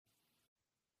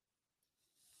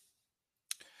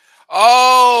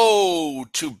Oh,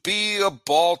 to be a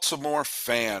Baltimore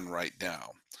fan right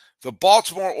now. The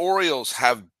Baltimore Orioles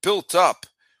have built up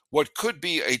what could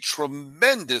be a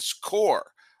tremendous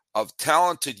core of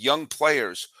talented young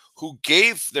players who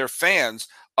gave their fans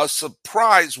a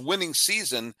surprise winning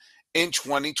season in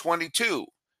 2022.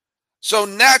 So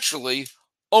naturally,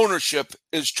 ownership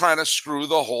is trying to screw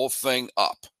the whole thing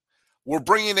up. We're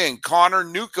bringing in Connor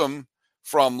Newcomb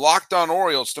from Locked On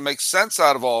Orioles to make sense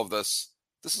out of all of this.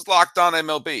 This is Locked On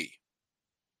MLB.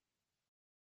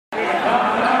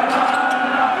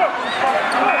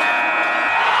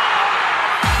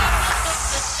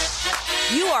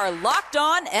 You are Locked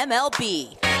On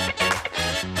MLB.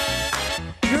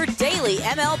 Your daily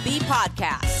MLB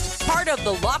podcast. Part of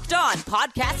the Locked On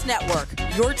Podcast Network.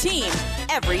 Your team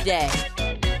every day.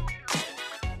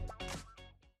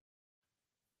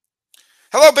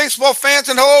 Hello, baseball fans,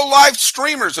 and hello, live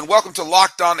streamers, and welcome to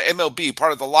Locked On MLB,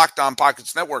 part of the Locked On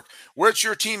Podcasts Network, where it's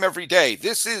your team every day.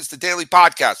 This is the daily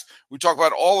podcast. We talk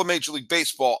about all of Major League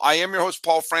Baseball. I am your host,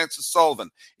 Paul Francis Sullivan.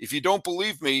 If you don't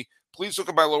believe me, please look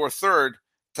at my lower third.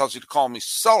 It tells you to call me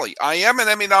Sully. I am an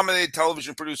Emmy-nominated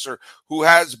television producer who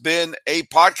has been a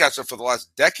podcaster for the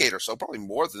last decade or so, probably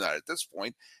more than that at this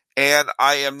point, and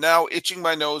I am now itching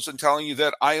my nose and telling you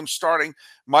that I am starting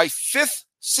my 5th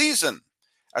season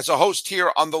as a host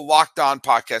here on the Locked On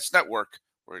Podcast Network,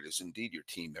 where it is indeed your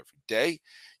team every day.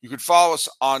 You can follow us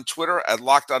on Twitter at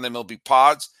Locked On MLB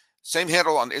Pods. Same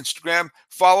handle on Instagram.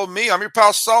 Follow me. I'm your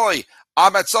pal Sully.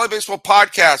 I'm at Sully Baseball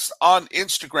Podcast on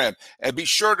Instagram. And be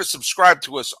sure to subscribe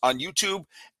to us on YouTube.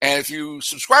 And if you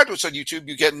subscribe to us on YouTube,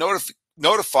 you get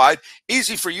notified.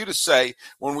 Easy for you to say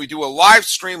when we do a live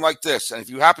stream like this. And if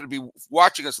you happen to be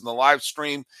watching us in the live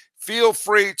stream, feel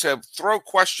free to throw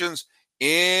questions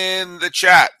in the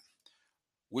chat,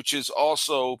 which is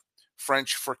also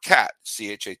French for cat,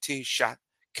 C-H-A-T, shot,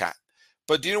 cat.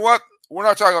 But do you know what? We're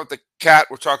not talking about the cat.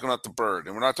 We're talking about the bird.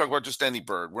 And we're not talking about just any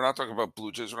bird. We're not talking about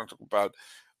Blue Jays. We're not talking about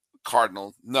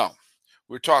Cardinal. No.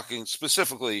 We're talking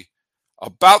specifically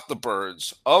about the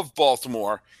birds of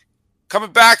Baltimore.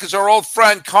 Coming back is our old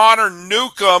friend Connor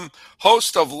Newcomb,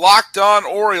 host of Locked On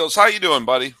Orioles. How you doing,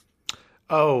 buddy?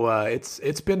 Oh, it's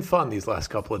been fun these last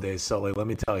couple of days, Sully. Let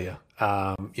me tell you.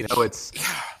 It's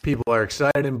people are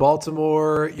excited in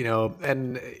Baltimore.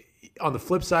 And on the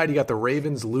flip side, you got the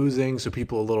Ravens losing, so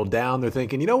people are a little down. They're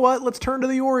thinking, you know what? Let's turn to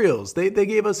the Orioles. They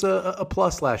gave us a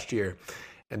plus last year,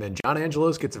 and then John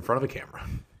Angelos gets in front of a camera.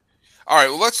 All right.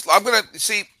 Well, I'm gonna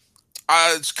see.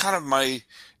 It's kind of my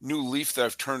new leaf that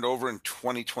I've turned over in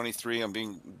 2023. I'm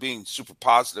being super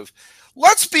positive.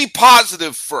 Let's be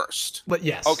positive first. But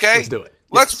yes, okay, let's do it.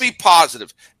 Let's be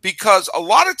positive, because a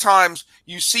lot of times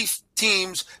you see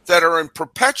teams that are in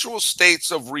perpetual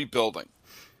states of rebuilding.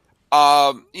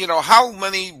 How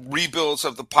many rebuilds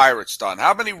have the Pirates done?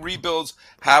 How many rebuilds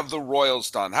have the Royals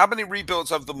done? How many rebuilds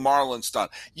have the Marlins done?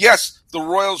 Yes, the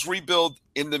Royals rebuild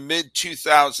in the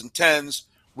mid-2010s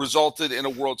resulted in a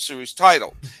World Series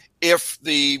title. If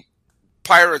the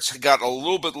Pirates got a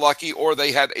little bit lucky, or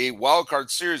they had a wild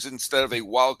card series instead of a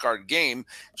wild card game,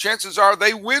 chances are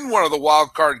they win one of the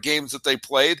wild card games that they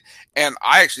played. And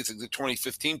I actually think the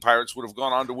 2015 Pirates would have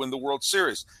gone on to win the World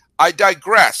Series. I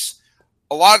digress.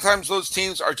 A lot of times those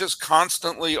teams are just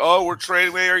constantly, we're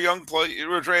trading away our young players,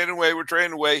 we're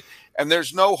trading away, and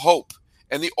there's no hope.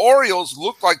 And the Orioles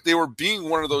looked like they were being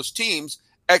one of those teams,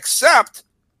 except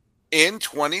in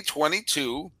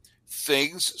 2022,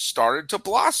 things started to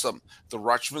blossom. The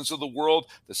Rutschmans of the world,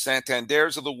 the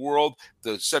Santanders of the world,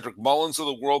 the Cedric Mullins of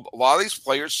the world, a lot of these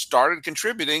players started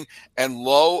contributing, and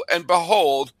lo and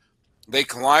behold, they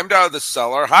climbed out of the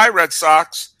cellar, hi Red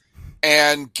Sox,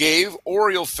 and gave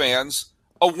Oriole fans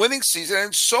a winning season. And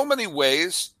in so many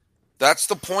ways, that's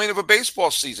the point of a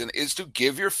baseball season, is to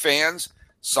give your fans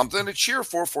something to cheer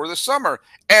for the summer.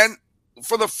 And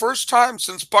for the first time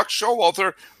since Buck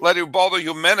Showalter let Ubaldo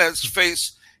Jimenez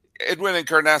face Edwin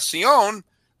Encarnacion,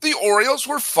 the Orioles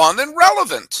were fun and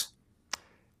relevant.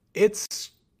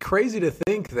 It's crazy to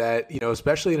think that,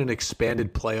 especially in an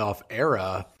expanded playoff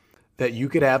era, that you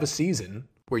could have a season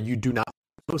where you do not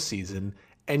postseason,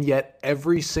 and yet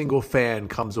every single fan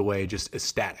comes away just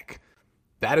ecstatic.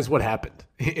 That is what happened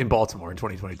in Baltimore in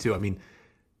 2022. I mean,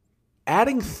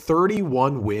 adding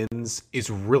 31 wins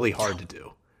is really hard to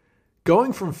do.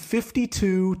 Going from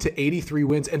 52 to 83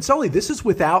 wins, and Sully, this is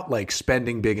without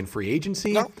spending big in free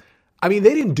agency. No. I mean,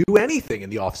 they didn't do anything in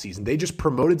the offseason. They just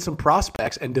promoted some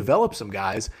prospects and developed some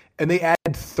guys, and they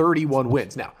added 31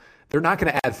 wins. Now, they're not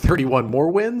going to add 31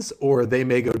 more wins, or they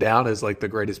may go down as the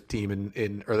greatest team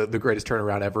or the greatest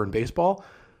turnaround ever in baseball.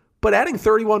 But adding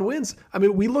 31 wins, I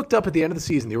mean, we looked up at the end of the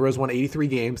season. The Orioles won 83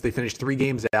 games. They finished 3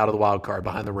 games out of the wild card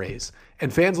behind the Rays.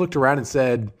 And fans looked around and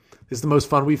said, this is the most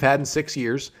fun we've had in 6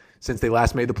 years since they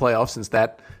last made the playoffs, since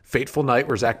that fateful night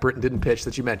where Zach Britton didn't pitch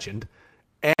that you mentioned.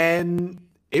 And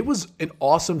it was an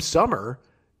awesome summer.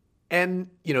 And,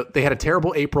 you know, they had a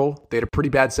terrible April. They had a pretty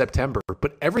bad September.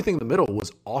 But everything in the middle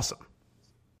was awesome.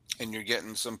 And you're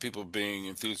getting some people being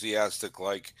enthusiastic,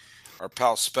 like our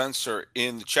pal Spencer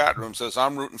in the chat room says,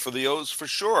 I'm rooting for the O's for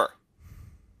sure.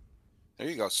 There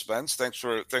you go, Spence. Thanks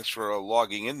for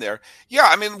logging in there. Yeah,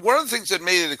 I mean, one of the things that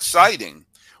made it exciting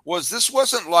was this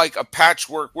wasn't like a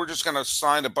patchwork. We're just going to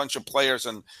sign a bunch of players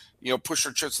and, you know, push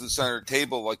our chips to the center of the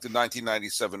table like the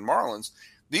 1997 Marlins.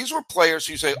 These were players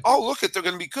who say, oh, look, they're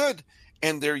going to be good.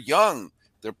 And they're young.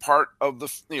 They're part of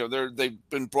the, you know, they've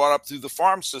been brought up through the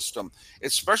farm system,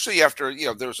 especially after, you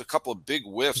know, there was a couple of big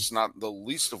whiffs, not the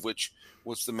least of which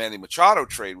was the Manny Machado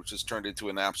trade, which has turned into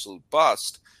an absolute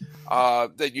bust,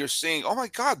 that you're seeing, oh my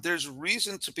God, there's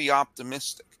reason to be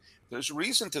optimistic. There's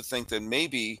reason to think that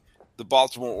maybe the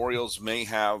Baltimore Orioles may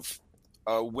have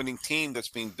a winning team that's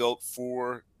being built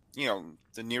for, you know,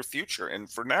 the near future and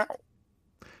for now.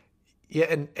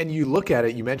 Yeah, and you look at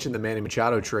it, you mentioned the Manny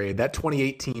Machado trade. That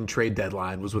 2018 trade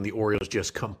deadline was when the Orioles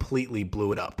just completely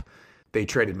blew it up. They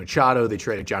traded Machado, they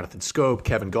traded Jonathan Scope,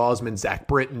 Kevin Gausman, Zach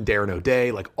Britton, Darren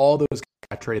O'Day, like all those guys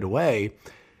got traded away.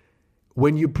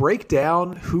 When you break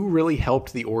down who really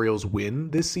helped the Orioles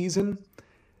win this season,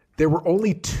 there were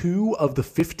only 2 of the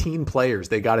 15 players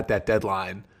they got at that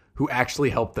deadline who actually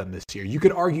helped them this year. You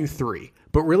could argue 3,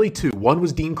 but really 2. One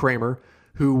was Dean Kramer,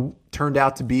 who turned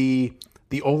out to be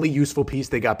the only useful piece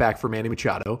they got back for Manny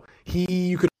Machado. He,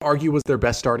 you could argue, was their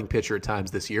best starting pitcher at times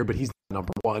this year, but he's not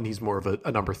number 1. He's more of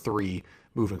a number 3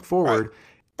 moving forward. Right.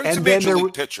 But he's a major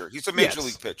league pitcher. He's a major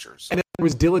league pitcher. So. And then there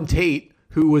was Dylan Tate,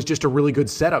 who was just a really good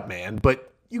setup man,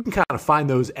 but you can kind of find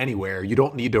those anywhere. You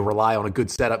don't need to rely on a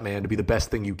good setup man to be the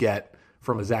best thing you get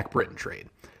from a Zach Britton trade.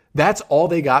 That's all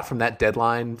they got from that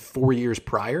deadline 4 years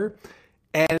prior.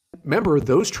 And remember,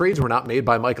 those trades were not made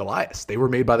by Mike Elias. They were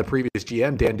made by the previous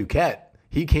GM, Dan Duquette.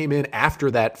 He came in after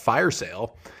that fire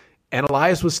sale, and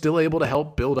Elias was still able to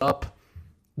help build up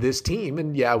this team.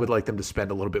 And yeah, I would like them to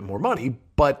spend a little bit more money,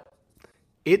 but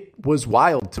it was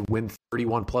wild to win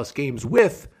 31 plus games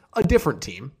with a different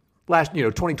team.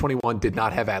 2021 did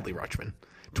not have Adley Rutschman.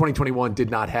 2021 did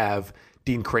not have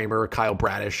Dean Kramer, Kyle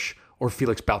Bradish, or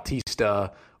Felix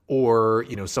Bautista, or,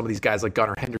 you know, some of these guys like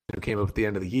Gunnar Henderson who came up at the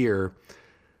end of the year.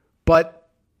 But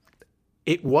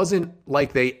it wasn't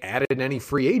like they added any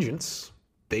free agents.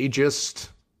 They just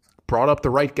brought up the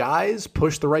right guys,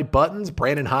 pushed the right buttons.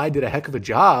 Brandon Hyde did a heck of a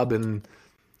job, and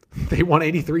they won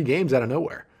 83 games out of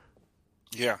nowhere.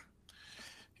 Yeah.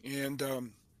 And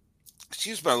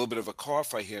excuse me, a little bit of a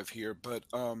cough I have here, but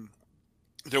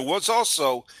there was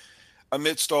also,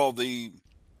 amidst all the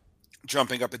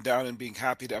jumping up and down and being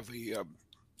happy to have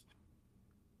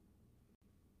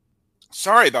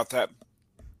sorry about that,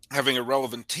 having a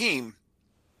relevant team,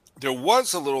 there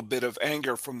was a little bit of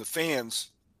anger from the fans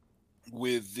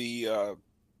with the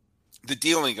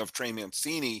dealing of Trey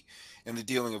Mancini and the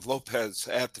dealing of Lopez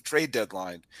at the trade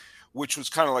deadline, which was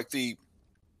kind of like the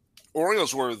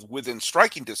Orioles were within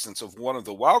striking distance of one of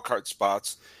the wild card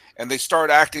spots, and they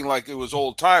started acting like it was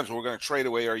old times where we're going to trade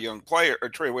away our young player or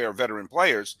trade away our veteran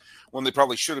players when they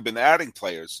probably should have been adding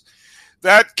players.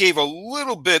 That gave a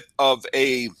little bit of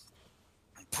a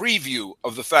preview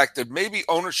of the fact that maybe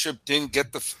ownership didn't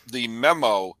get the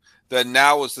memo that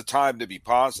now is the time to be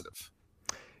positive.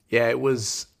 Yeah, it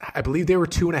was, I believe they were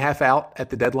 2.5 out at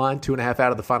the deadline, 2.5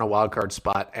 out of the final wild card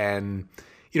spot. And,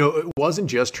 you know, it wasn't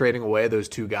just trading away those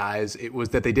 2 guys. It was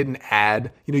that they didn't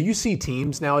add, you know, you see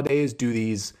teams nowadays do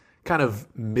these kind of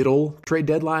middle trade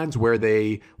deadlines where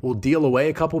they will deal away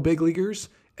a couple big leaguers,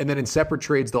 and then in separate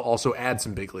trades, they'll also add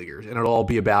some big leaguers. And it'll all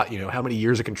be about, you know, how many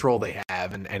years of control they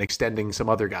have and extending some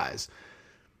other guys.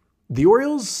 The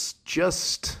Orioles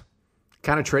just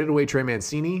kind of traded away Trey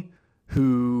Mancini,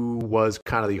 who was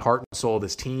kind of the heart and soul of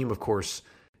this team. Of course,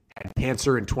 had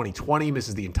cancer in 2020,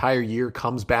 misses the entire year,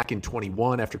 comes back in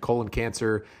 21 after colon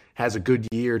cancer, has a good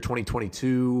year,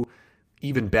 2022,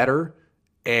 even better.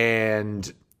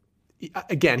 And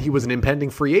again, he was an impending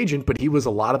free agent, but he was a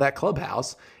lot of that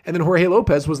clubhouse. And then Jorge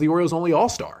Lopez was the Orioles' only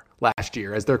all-star last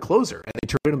year as their closer. And they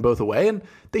traded them both away, and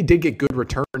they did get good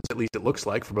returns, at least it looks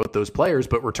like, for both those players,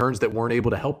 but returns that weren't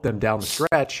able to help them down the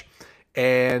stretch.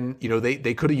 And, you know,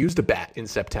 they could have used a bat in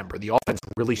September. The offense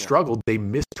really struggled. They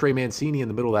missed Trey Mancini in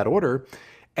the middle of that order.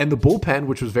 And the bullpen,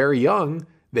 which was very young,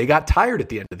 they got tired at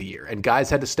the end of the year. And guys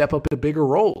had to step up into bigger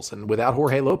roles. And without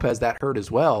Jorge Lopez, that hurt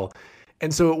as well.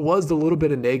 And so it was a little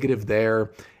bit of negative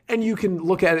there. And you can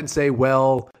look at it and say,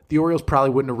 well, the Orioles probably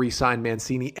wouldn't have re-signed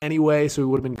Mancini anyway, so he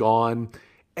would have been gone.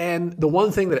 And the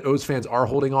one thing that O's fans are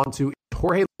holding on to,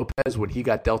 Jorge Lopez, when he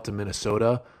got dealt to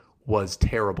Minnesota, was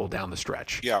terrible down the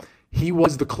stretch. Yeah. He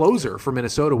was the closer for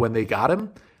Minnesota when they got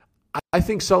him. I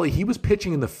think, Sully, he was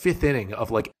pitching in the fifth inning of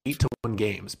like 8-1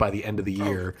 games by the end of the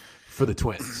year for the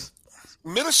Twins.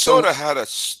 Minnesota had a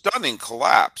stunning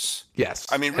collapse. Yes.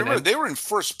 I mean, remember, they were in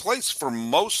first place for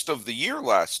most of the year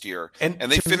last year, and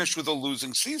they finished with a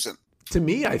losing season. To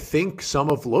me, I think some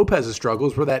of Lopez's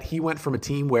struggles were that he went from a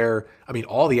team where, I mean,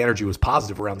 all the energy was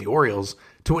positive around the Orioles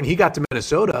to when he got to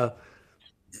Minnesota,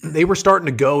 they were starting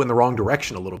to go in the wrong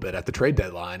direction a little bit at the trade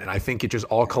deadline. And I think it just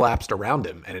all collapsed around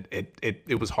him, and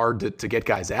it was hard to get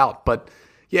guys out. But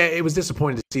yeah, it was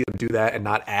disappointing to see them do that and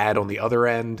not add on the other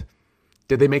end.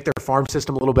 Did they make their farm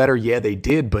system a little better? Yeah, they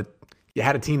did, but you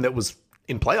had a team that was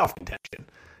in playoff contention.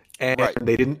 And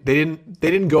they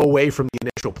didn't go away from the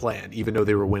initial plan, even though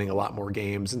they were winning a lot more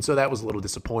games. And so that was a little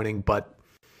disappointing. But,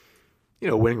 you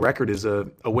know, winning record is a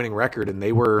winning record. And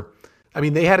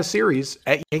they had a series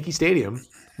at Yankee Stadium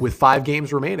with 5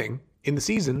 games remaining in the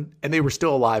season, and they were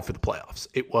still alive for the playoffs.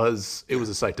 It was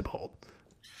a sight to behold.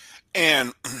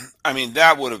 And, I mean,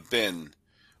 that would have been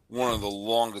one of the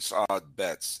longest odd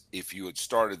bets if you had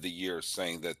started the year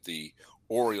saying that the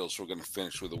Orioles were going to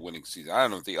finish with a winning season. I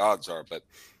don't know what the odds are, but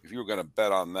if you were going to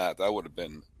bet on that, that would have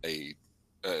been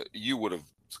you would have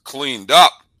cleaned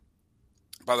up.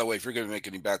 By the way, if you're going to make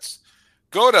any bets,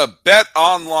 go to Bet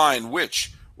Online,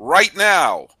 which right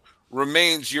now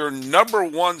remains your number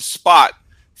one spot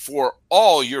for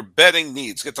all your betting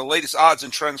needs. Get the latest odds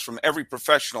and trends from every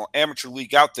professional amateur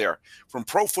league out there, from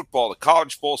pro football to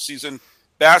college bowl season,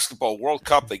 basketball, World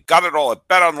Cup. They got it all at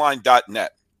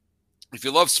betonline.net. If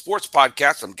you love sports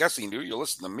podcasts, I'm guessing you do, you're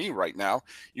listening to me right now,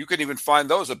 you can even find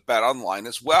those at BetOnline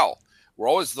as well. We're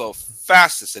always the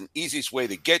fastest and easiest way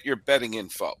to get your betting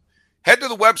info. Head to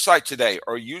the website today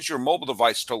or use your mobile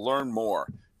device to learn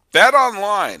more.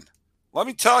 BetOnline, let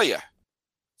me tell you,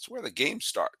 it's where the game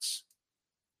starts.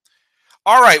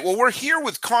 All right, well, we're here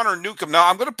with Connor Newcomb. Now,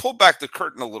 I'm going to pull back the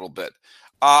curtain a little bit.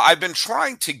 I've been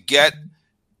trying to get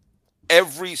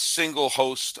every single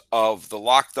host of the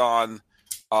Locked On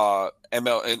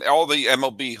ML and all the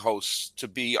MLB hosts to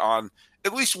be on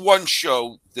at least one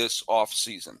show this off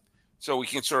season, so we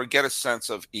can sort of get a sense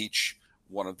of each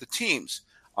one of the teams.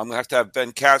 I'm going to have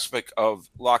Ben Kaspick of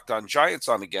Locked On Giants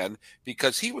on again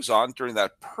because he was on during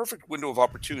that perfect window of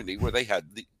opportunity where they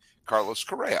had the Carlos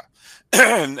Correa.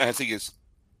 And I think his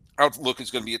outlook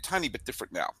is going to be a tiny bit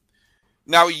different now.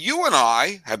 Now, you and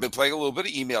I have been playing a little bit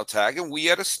of email tag, and we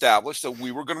had established that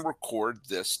we were going to record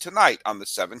this tonight on the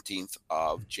 17th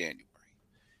of January.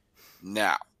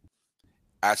 Now,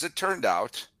 as it turned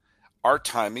out, our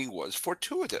timing was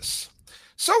fortuitous.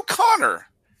 So, Connor,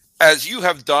 as you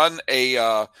have done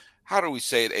a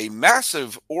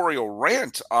massive Oriole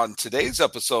rant on today's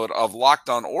episode of Locked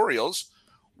On Orioles,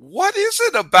 what is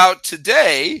it about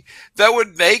today that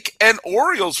would make an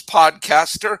Orioles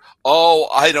podcaster,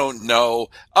 I don't know,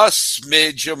 a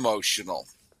smidge emotional?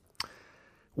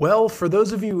 Well, for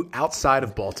those of you outside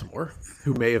of Baltimore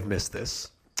who may have missed this,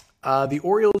 the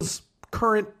Orioles'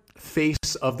 current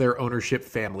face of their ownership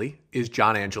family is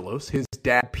John Angelos. His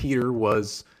dad, Peter,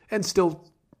 was, and still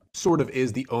sort of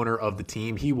is, the owner of the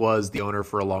team. He was the owner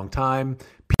for a long time.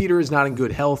 Peter is not in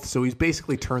good health, so he's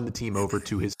basically turned the team over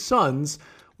to his sons.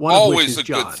 Always a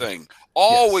good thing.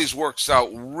 Always works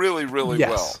out really, really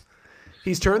well.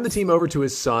 He's turned the team over to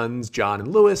his sons, John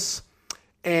and Lewis.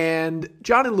 And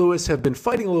John and Lewis have been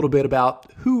fighting a little bit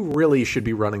about who really should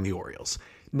be running the Orioles.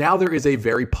 Now there is a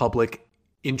very public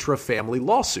intra-family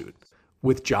lawsuit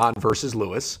with John versus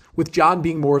Lewis, with John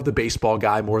being more of the baseball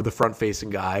guy, more of the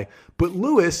front-facing guy. But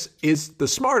Lewis is the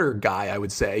smarter guy, I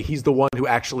would say. He's the one who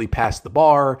actually passed the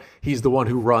bar. He's the one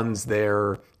who runs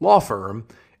their law firm.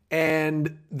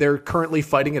 And they're currently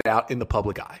fighting it out in the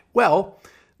public eye. Well,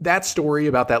 that story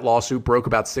about that lawsuit broke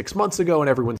about 6 months ago, and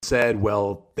everyone said,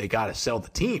 well, they got to sell the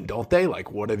team, don't they?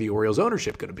 Like, what are the Orioles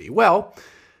ownership going to be? Well,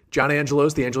 John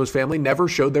Angelos, the Angelos family, never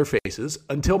showed their faces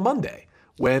until Monday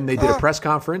when they did a press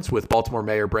conference with Baltimore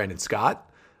Mayor Brandon Scott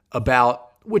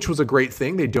which was a great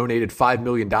thing. They donated $5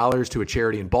 million to a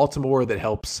charity in Baltimore that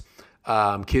helps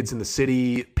kids in the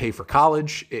city pay for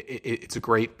college. It's a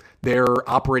great. Their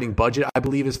operating budget, I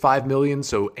believe, is $5 million.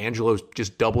 So Angelos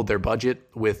just doubled their budget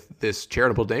with this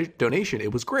charitable donation.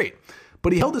 It was great.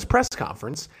 But he held his press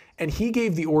conference and he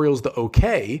gave the Orioles the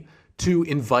okay to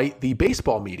invite the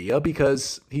baseball media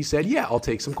because he said, yeah, I'll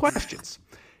take some questions.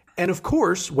 And of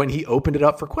course, when he opened it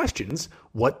up for questions,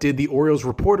 what did the Orioles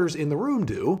reporters in the room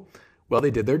do? Well,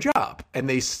 they did their job and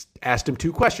they asked him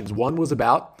 2 questions. One was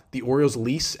about the Orioles'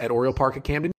 lease at Oriole Park at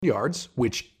Camden Yards,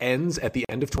 which ends at the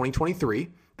end of 2023.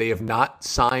 They have not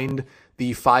signed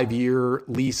the 5-year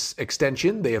lease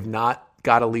extension. They have not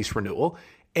got a lease renewal.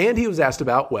 And he was asked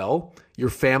about, well, your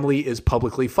family is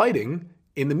publicly fighting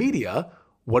in the media.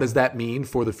 What does that mean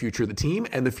for the future of the team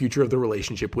and the future of the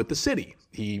relationship with the city?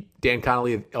 Dan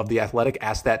Connolly of The Athletic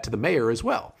asked that to the mayor as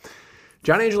well.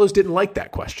 John Angelos didn't like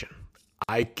that question.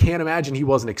 I can't imagine he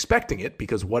wasn't expecting it,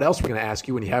 because what else are we going to ask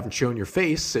you when you haven't shown your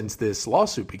face since this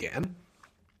lawsuit began?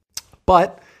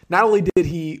 But not only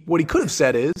did what he could have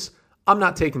said is, I'm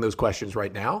not taking those questions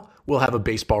right now. We'll have a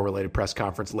baseball-related press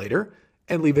conference later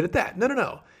and leave it at that.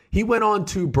 No. He went on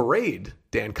to berate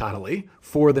Dan Connolly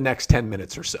for the next 10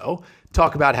 minutes or so,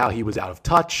 talk about how he was out of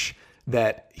touch,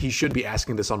 that he should be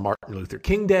asking this on Martin Luther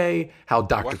King Day, how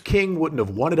Dr. King wouldn't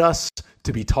have wanted us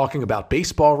to be talking about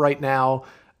baseball right now,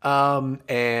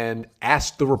 and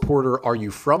asked the reporter, are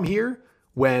you from here?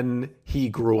 When he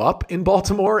grew up in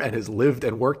Baltimore and has lived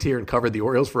and worked here and covered the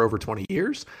Orioles for over 20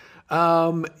 years.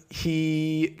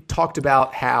 He talked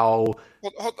about how...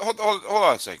 Hold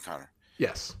on a second, Connor.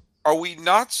 Yes. Are we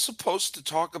not supposed to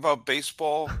talk about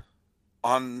baseball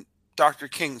on Dr.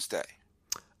 King's Day?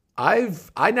 I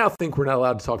now think we're not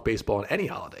allowed to talk baseball on any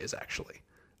holidays, actually.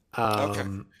 Okay.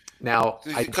 Now,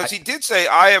 because he did say,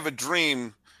 I have a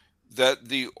dream that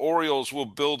the Orioles will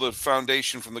build a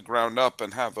foundation from the ground up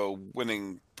and have a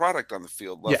winning product on the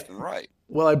field left and right.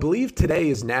 Well, I believe today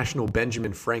is National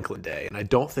Benjamin Franklin Day, and I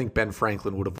don't think Ben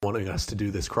Franklin would have wanted us to do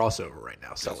this crossover right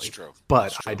now, Sully. That's true.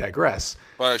 But I digress.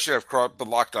 But I should have caught the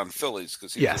Locked On Phillies,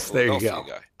 because he's a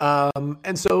Philadelphia guy.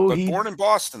 And so born in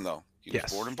Boston, though. He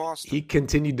was born in Boston. He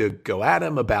continued to go at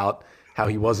him about how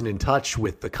he wasn't in touch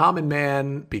with the common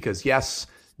man, because, yes,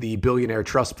 the billionaire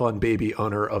trust fund baby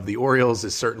owner of the Orioles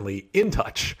is certainly in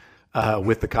touch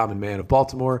with the common man of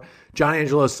Baltimore. John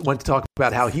Angelos went to talk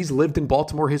about how he's lived in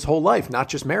Baltimore his whole life, not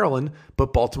just Maryland,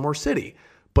 but Baltimore City.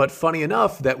 But funny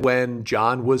enough that when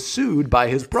John was sued by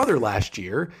his brother last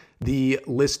year, the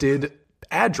listed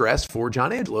address for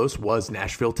John Angelos was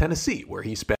Nashville, Tennessee, where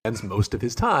he spends most of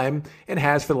his time and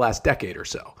has for the last decade or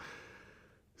so.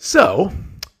 So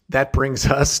that brings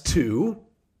us to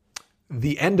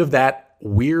the end of that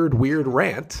weird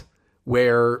rant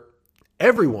where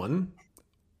everyone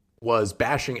was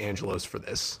bashing Angelos for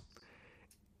this.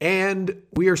 And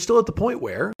we are still at the point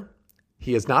where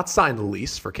he has not signed the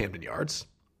lease for Camden Yards.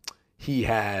 He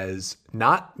has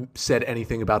not said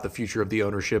anything about the future of the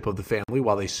ownership of the family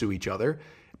while they sue each other.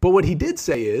 But what he did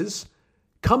say is,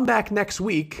 come back next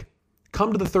week,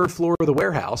 come to the 3rd floor of the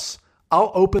warehouse.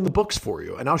 I'll open the books for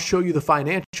you and I'll show you the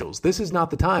financials. This is not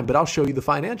the time, but I'll show you the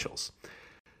financials.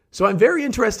 So I'm very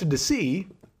interested to see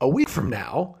a week from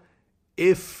now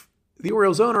if the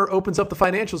Orioles owner opens up the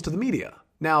financials to the media.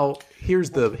 Now, here's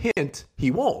the hint.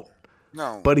 He won't.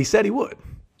 No. But he said he would.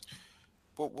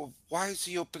 Well, why is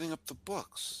he opening up the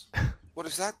books? What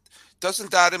is that?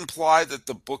 Doesn't that imply that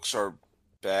the books are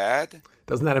bad?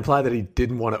 Doesn't that imply that he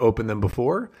didn't want to open them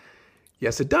before?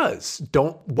 Yes, it does.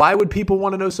 Why would people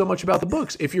want to know so much about the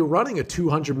books? If you're running a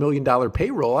 $200 million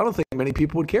payroll, I don't think many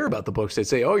people would care about the books. They'd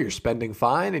say, oh, you're spending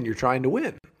fine and you're trying to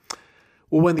win.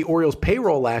 Well, when the Orioles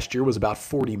payroll last year was about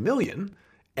 $40 million,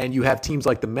 and you have teams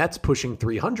like the Mets pushing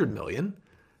 $300 million,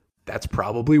 that's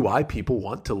probably why people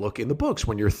want to look in the books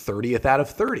when you're 30th out of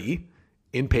 30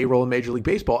 in payroll in Major League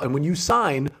Baseball. And when you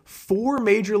sign 4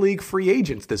 Major League free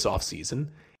agents this offseason,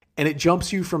 and it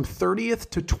jumps you from 30th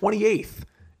to 28th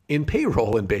in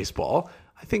payroll in baseball,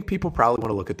 I think people probably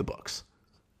want to look at the books.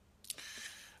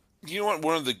 You know what?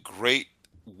 One of the great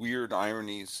weird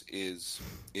ironies is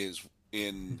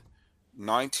in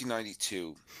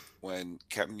 1992, when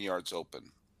Camden Yards opened,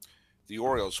 the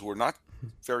Orioles, who were not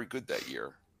very good that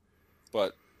year,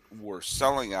 but were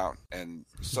selling out, and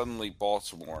suddenly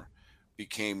Baltimore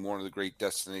became one of the great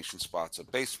destination spots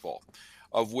of baseball,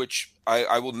 of which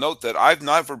I will note that I've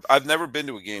never been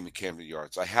to a game at Camden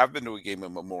Yards. I have been to a game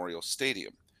at Memorial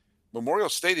Stadium. Memorial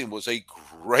Stadium was a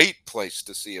great place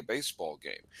to see a baseball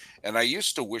game, and I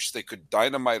used to wish they could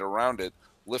dynamite around it,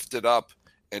 lift it up,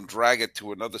 and drag it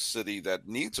to another city that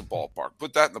needs a ballpark.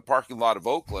 Put that in the parking lot of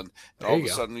Oakland, and all of a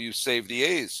sudden you save the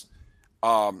A's.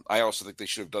 I also think they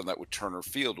should have done that with Turner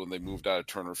Field when they moved out of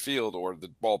Turner Field, or the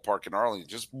ballpark in Arlington.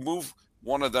 Just move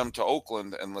one of them to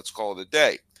Oakland and let's call it a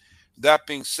day. That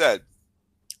being said,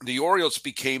 the Orioles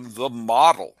became the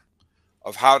model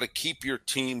of how to keep your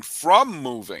team from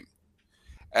moving,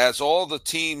 as all the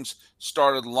teams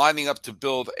started lining up to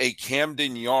build a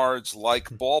Camden Yards-like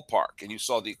ballpark. And you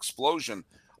saw the explosion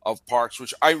of parks,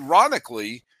 which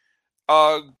ironically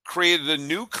created a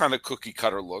new kind of cookie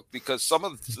cutter look, because some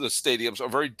of the stadiums are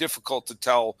very difficult to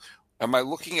tell Am I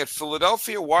looking at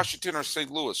Philadelphia, Washington, or St.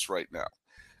 Louis right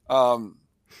now?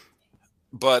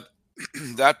 But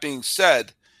that being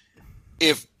said,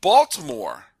 if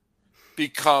Baltimore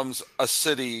becomes a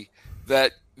city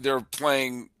that they're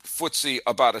playing footsie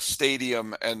about a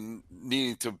stadium and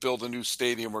needing to build a new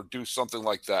stadium or do something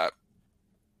like that,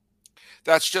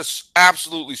 that's just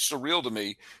absolutely surreal to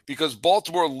me, because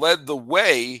Baltimore led the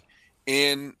way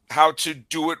in how to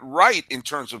do it right in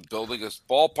terms of building a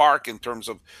ballpark, in terms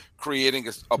of creating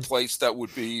a place that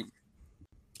would be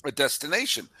a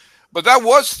destination. But that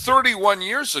was 31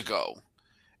 years ago.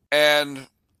 And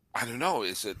I don't know,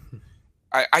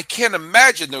 I can't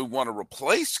imagine they would want to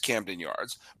replace Camden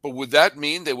Yards, but would that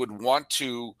mean they would want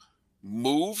to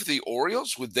move the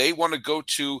Orioles? Would they want to go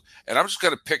to, and I'm just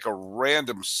going to pick a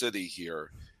random city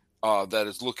here that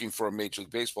is looking for a Major League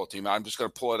Baseball team. I'm just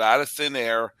going to pull it out of thin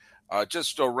air,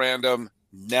 just a random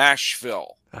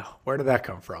Nashville. Oh, where did that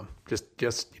come from? Just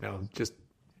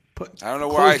put. I don't know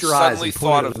why I suddenly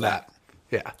thought of that.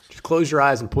 Yeah, just close your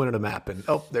eyes and point at a map, and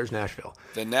there's Nashville.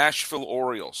 The Nashville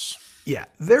Orioles. Yeah,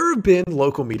 there have been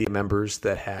local media members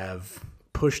that have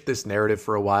pushed this narrative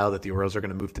for a while that the Orioles are going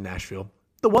to move to Nashville.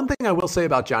 The one thing I will say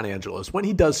about John Angelos, when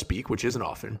he does speak, which isn't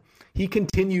often, he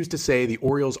continues to say the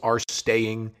Orioles are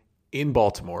staying in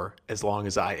Baltimore as long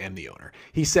as I am the owner.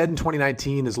 He said in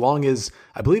 2019, as long as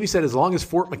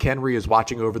Fort McHenry is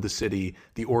watching over the city,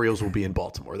 the Orioles will be in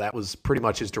Baltimore. That was pretty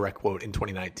much his direct quote in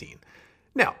 2019.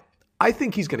 Now, I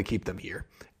think he's going to keep them here.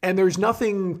 And there's no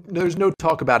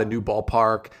talk about a new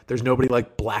ballpark. There's nobody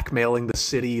like blackmailing the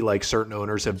city like certain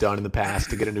owners have done in the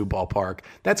past to get a new ballpark.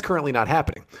 That's currently not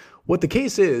happening. What the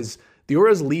case is, the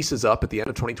Orioles lease is up at the end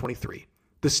of 2023.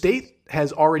 The state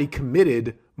has already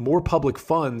committed more public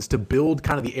funds to build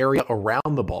kind of the area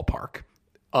around the ballpark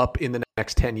up in the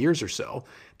next 10 years or so.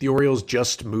 The Orioles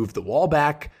just moved the wall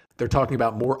back. They're talking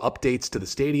about more updates to the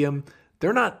stadium.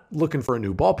 They're not looking for a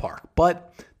new ballpark,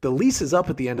 but the lease is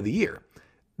up at the end of the year.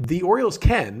 The Orioles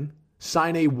can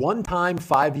sign a one-time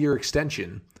 5-year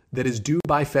extension that is due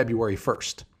by February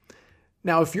 1st.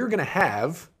 Now, if you're going to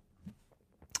have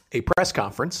a press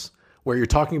conference where you're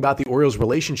talking about the Orioles'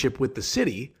 relationship with the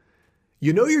city,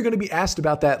 you know you're going to be asked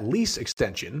about that lease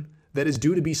extension that is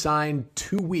due to be signed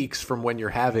 2 weeks from when you're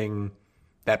having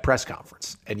that press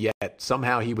conference. And yet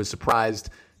somehow he was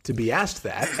surprised to be asked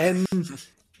that. And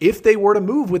if they were to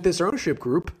move with this ownership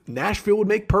group, Nashville would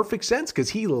make perfect sense because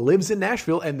he lives in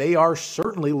Nashville and they are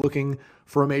certainly looking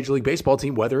for a Major League Baseball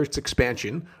team, whether it's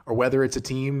expansion or whether it's a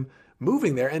team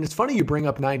moving there. And it's funny you bring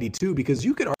up 92 because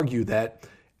you could argue that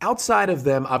outside of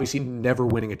them obviously never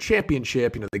winning a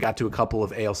championship, they got to a couple of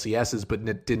ALCSs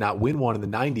but did not win one in the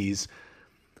 90s.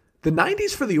 The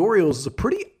 90s for the Orioles is a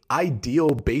pretty ideal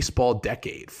baseball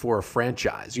decade for a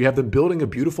franchise. You have them building a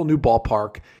beautiful new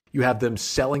ballpark. You have them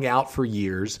selling out for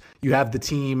years. You have the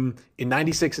team in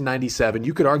 96 and 97,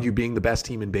 you could argue being the best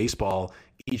team in baseball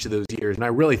each of those years. And I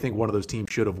really think one of those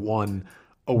teams should have won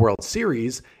a World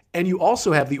Series. And you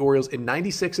also have the Orioles in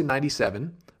 96 and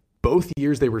 97. Both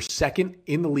years they were second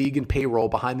in the league in payroll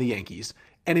behind the Yankees.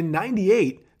 And in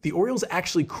 98, the Orioles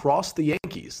actually crossed the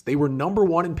Yankees. They were number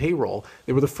one in payroll.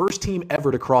 They were the first team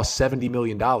ever to cross $70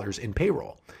 million in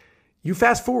payroll. You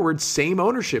fast forward, same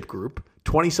ownership group,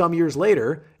 20-some years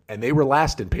later, and they were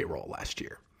last in payroll last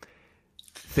year.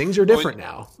 Things are different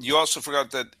now. You also forgot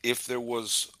that if there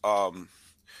was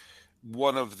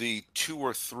one of the 2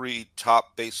 or 3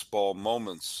 top baseball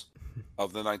moments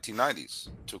of the 1990s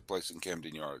took place in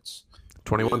Camden Yards.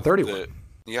 21-31.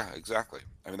 Yeah, exactly.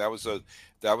 I mean, that was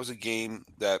a game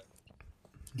that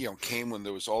came when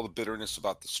there was all the bitterness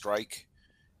about the strike,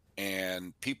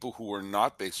 and people who were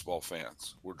not baseball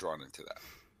fans were drawn into that.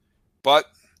 But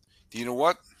you know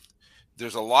what?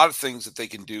 There's a lot of things that they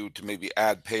can do to maybe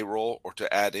add payroll or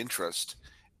to add interest,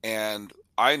 and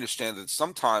I understand that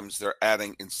sometimes they're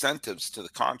adding incentives to the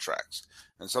contracts,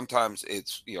 and sometimes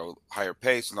it's higher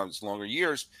pay, sometimes it's longer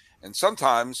years, and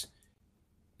sometimes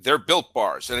they're Built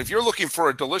Bars. And if you're looking for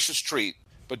a delicious treat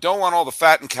but don't want all the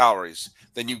fat and calories,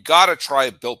 then you got to try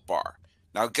a Built Bar.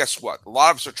 Now, guess what? A lot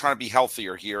of us are trying to be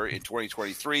healthier here in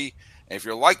 2023. And if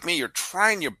you're like me, you're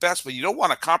trying your best, but you don't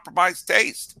want to compromise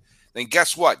taste. Then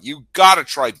guess what? You got to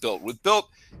try Built. With Built,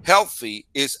 healthy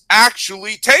is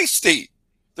actually tasty.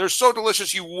 They're so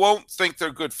delicious you won't think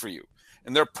they're good for you.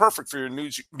 And they're perfect for your New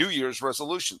Year's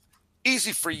resolution.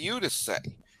 Easy for you to say.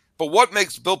 But what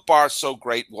makes Built Bars so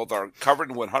great? Well, they're covered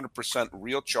in 100%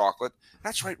 real chocolate.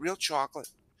 That's right, real chocolate.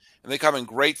 And they come in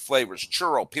great flavors: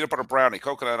 churro, peanut butter brownie,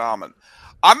 coconut almond.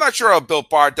 I'm not sure how Built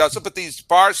Bar does it, but these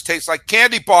bars taste like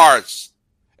candy bars.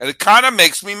 And it kind of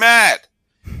makes me mad.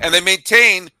 And they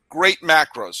maintain great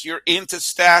macros. You're into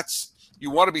stats, You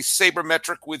want to be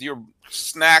sabermetric with your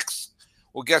snacks?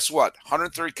 Well, guess what?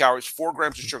 130 calories, 4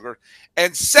 grams of sugar,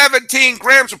 and 17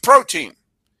 grams of protein.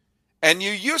 And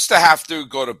you used to have to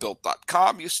go to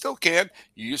Built.com. You still can.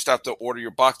 You used to have to order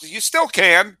your boxes. You still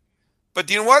can. But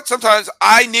you know what? Sometimes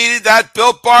I needed that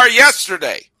Built Bar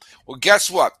yesterday. Well,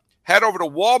 guess what? Head over to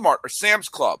Walmart or Sam's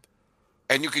Club,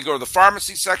 and you can go to the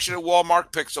pharmacy section at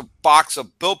Walmart, pick a box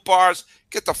of Built Bars,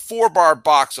 get the 4-bar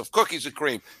box of cookies and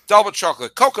cream, double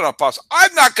chocolate, coconut puffs.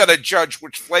 I'm not going to judge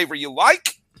which flavor you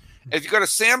like. If you go to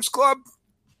Sam's Club,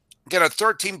 get a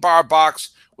 13-bar box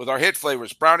with our hit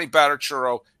flavors, brownie batter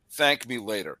churro, thank me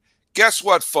later. Guess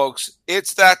what, folks?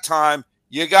 It's that time.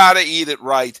 You got to eat it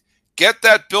right. Get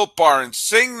that Built Bar and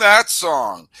sing that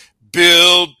song.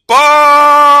 Built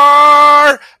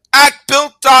Bar at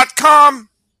Built.com.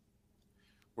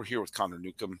 We're here with Connor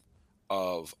Newcomb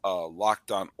of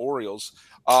Locked On Orioles.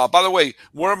 By the way,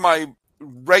 one of my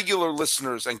regular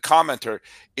listeners and commenter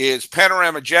is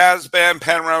Panorama Jazz Band,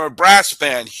 Panorama Brass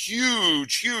Band.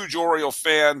 Huge Oriole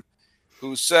fan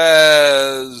who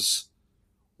says,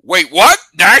 wait, what?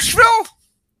 Nashville?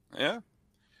 Yeah.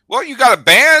 Well, you got a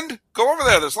band? Go over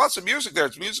there. There's lots of music there.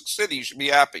 It's Music City. You should be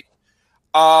happy.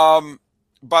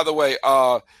 By the way,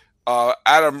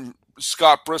 Adam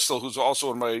Scott Bristol, who's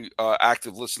also one of my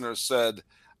active listeners, said,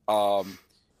 I'm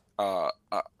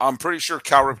pretty sure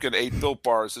Cal Ripken ate Built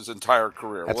Bars his entire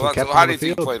career. How do you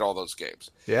think he played all those games?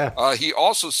 Yeah. He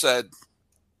also said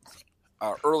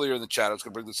earlier in the chat, I was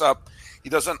going to bring this up, he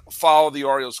doesn't follow the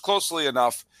Orioles closely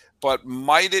enough, but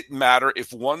might it matter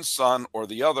if one son or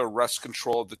the other wrests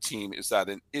control of the team? Is that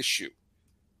an issue?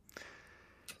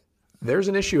 There's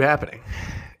an issue happening.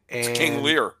 And it's King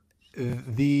Lear.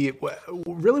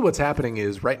 Really what's happening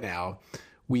is right now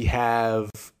we have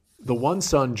the one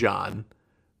son, John,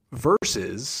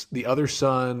 versus the other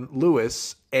son,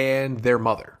 Lewis, and their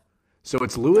mother. So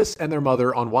it's Lewis and their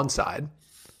mother on one side.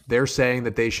 They're saying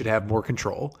that they should have more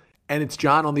control. And it's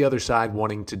John on the other side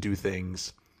wanting to do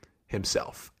things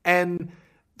himself. And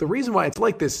the reason why it's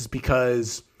like this is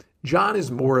because John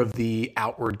is more of the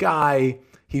outward guy.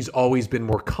 He's always been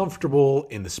more comfortable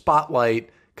in the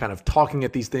spotlight, kind of talking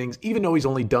at these things. Even though he's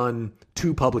only done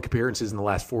 2 public appearances in the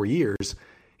last 4 years,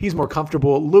 he's more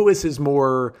comfortable. Lewis is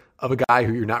more of a guy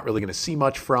who you're not really going to see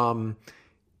much from.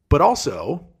 But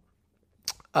also,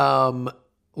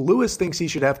 Lewis thinks he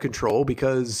should have control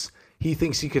because he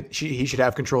thinks he should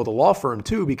have control of the law firm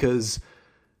too, because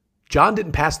John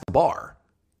didn't pass the bar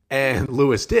and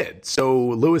Lewis did. So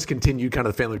Lewis continued kind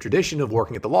of the family tradition of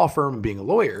working at the law firm and being a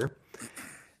lawyer.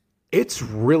 It's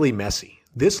really messy.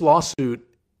 This lawsuit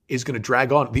is going to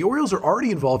drag on. The Orioles are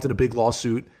already involved in a big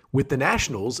lawsuit with the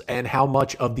Nationals and how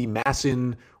much of the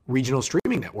MASN regional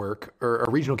streaming network, or a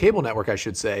regional cable network, I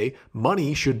should say,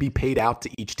 money should be paid out to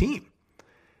each team.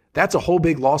 That's a whole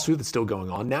big lawsuit that's still going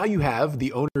on. Now you have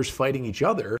the owners fighting each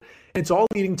other. And it's all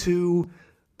leading to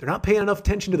they're not paying enough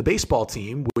attention to the baseball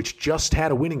team, which just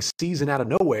had a winning season out of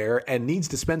nowhere and needs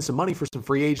to spend some money for some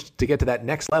free agents to get to that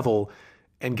next level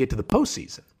and get to the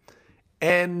postseason.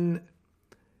 And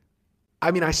I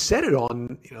mean, I said it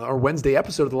on our Wednesday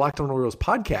episode of the Locked On Orioles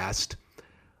podcast.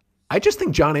 I just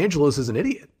think John Angelos is an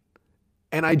idiot.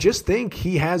 And I just think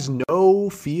he has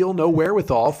no feel, no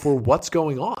wherewithal for what's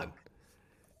going on.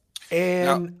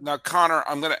 And now Connor,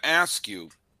 I'm going to ask you,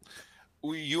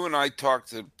 you and I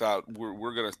talked about,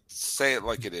 we're going to say it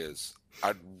like it is.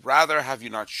 I'd rather have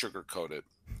you not sugarcoat it.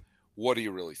 What do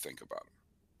you really think about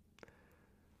him?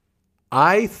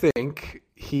 I think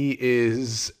he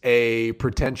is a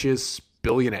pretentious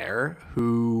billionaire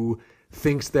who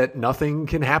thinks that nothing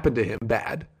can happen to him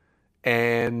bad.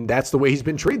 And that's the way he's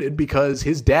been treated because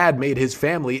his dad made his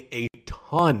family a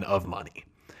ton of money.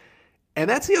 And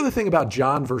that's the other thing about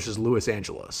John versus Louis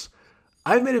Angelos.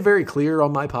 I've made it very clear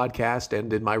on my podcast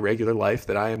and in my regular life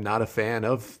that I am not a fan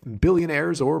of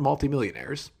billionaires or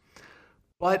multimillionaires.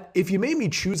 But if you made me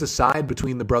choose a side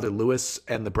between the brother Louis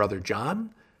and the brother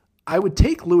John, I would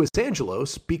take Louis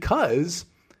Angelos because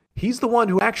he's the one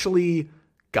who actually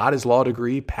got his law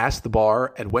degree, passed the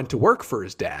bar, and went to work for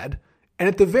his dad. And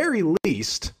at the very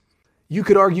least, you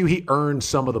could argue he earned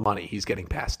some of the money he's getting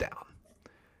passed down.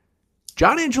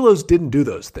 John Angelos didn't do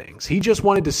those things. He just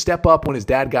wanted to step up when his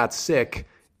dad got sick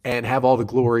and have all the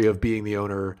glory of being the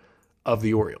owner of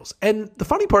the Orioles. And the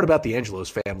funny part about the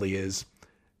Angelos family is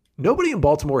nobody in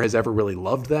Baltimore has ever really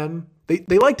loved them.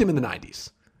 They liked him in the 90s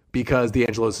because the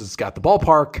Angeloses got the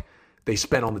ballpark. They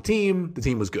spent on the team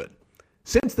was good.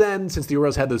 Since then, since the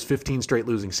Orioles had those 15 straight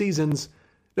losing seasons,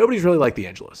 nobody's really liked the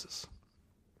Angeloses.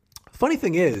 Funny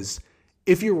thing is,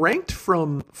 if you're ranked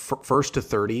from first to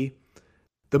 30,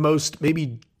 the most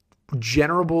maybe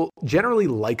generally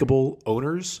likable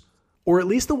owners, or at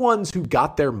least the ones who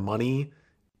got their money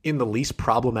in the least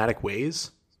problematic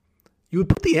ways, you would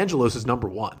put the Angelos as number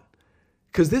one.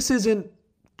 Because this isn't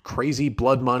crazy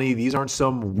blood money. These aren't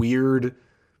some weird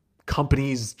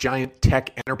companies, giant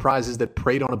tech enterprises that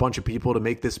preyed on a bunch of people to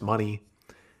make this money.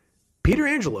 Peter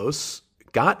Angelos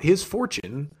got his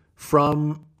fortune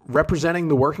from representing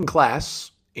the working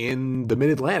class in the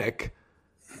Mid-Atlantic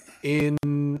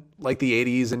in like the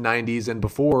 80s and 90s and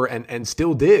before, and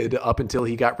still did up until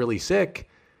he got really sick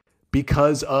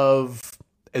because of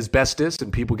asbestos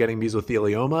and people getting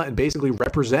mesothelioma, and basically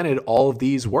represented all of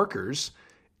these workers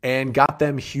and got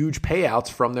them huge payouts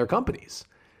from their companies.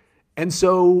 And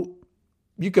so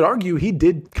you could argue he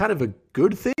did kind of a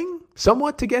good thing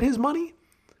somewhat to get his money,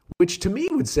 which to me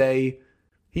would say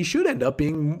he should end up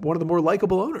being one of the more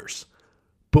likable owners.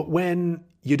 But when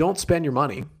you don't spend your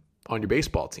money on your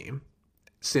baseball team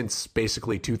since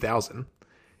basically 2000,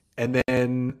 and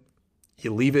then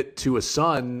you leave it to a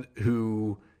son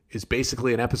who is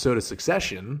basically an episode of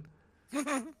Succession,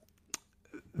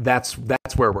 that's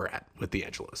where we're at with the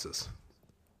Angeloses.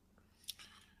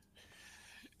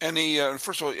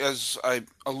 First of all, as I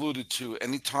alluded to,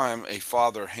 anytime a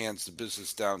father hands the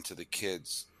business down to the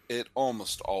kids, it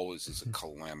almost always is a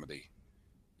calamity.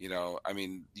 I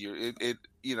mean, it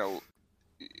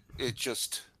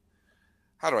just,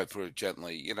 how do I put it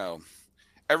gently?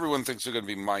 Everyone thinks they're going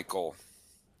to be Michael,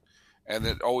 and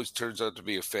it always turns out to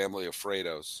be a family of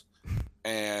Fredos.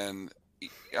 And,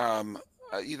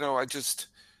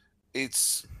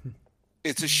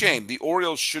 it's a shame. The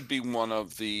Orioles should be one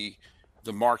of the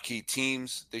marquee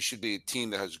teams. They should be a team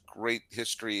that has great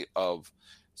history of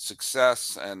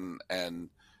success and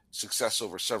success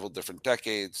over several different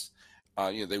decades.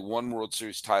 They won World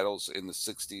Series titles in the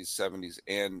 60s, 70s,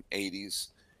 and 80s.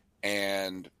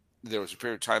 And there was a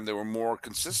period of time they were more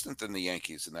consistent than the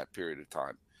Yankees in that period of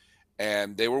time.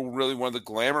 And they were really one of the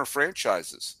glamour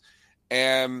franchises.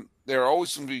 And there are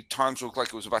always going to be times where it looked like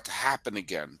it was about to happen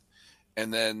again.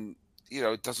 And then,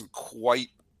 it doesn't quite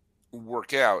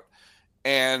work out.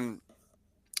 And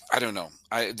I don't know.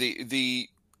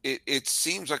 It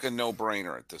seems like a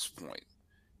no-brainer at this point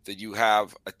that you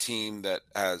have a team that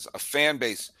has a fan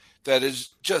base that is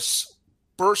just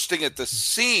bursting at the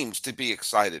seams to be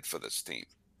excited for this team.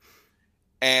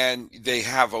 And they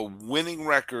have a winning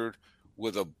record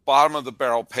with a bottom of the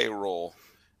barrel payroll.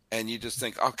 And you just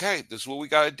think, okay, this is what we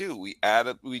got to do. We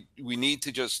need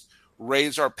to just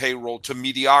raise our payroll to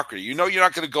mediocrity. You're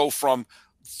not going to go from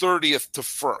 30th to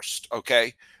 1st,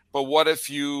 okay? But what if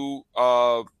you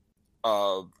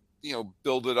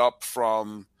build it up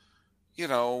from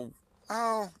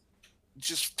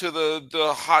just to the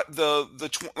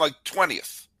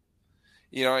 20th,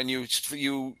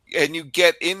 and you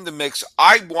get in the mix.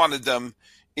 I wanted them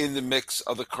in the mix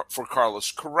for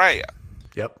Carlos Correa.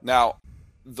 Yep. Now,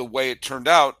 the way it turned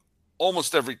out,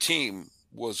 almost every team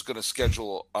was going to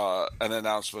schedule an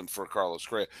announcement for Carlos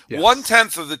Correa. Yes.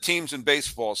 1/10 of the teams in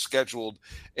baseball scheduled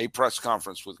a press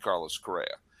conference with Carlos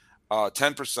Correa.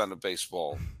 10% of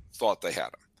baseball thought they had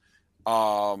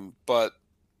him. But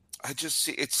I just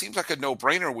see it seems like a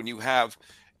no-brainer when you have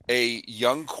a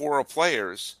young core of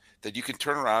players that you can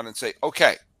turn around and say,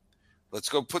 okay, let's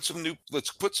put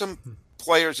some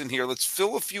players in here. Let's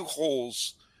fill a few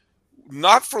holes,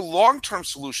 not for long-term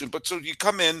solution, but so you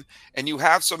come in and you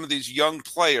have some of these young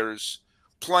players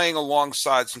playing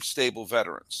alongside some stable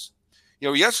veterans.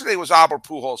 Yesterday was Albert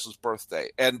Pujols' birthday,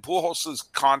 and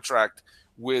Pujols' contract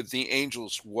with the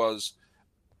Angels was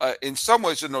in some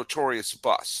ways a notorious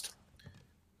bust.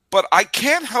 But I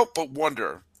can't help but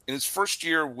wonder, in his first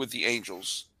year with the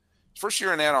Angels, first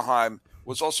year in Anaheim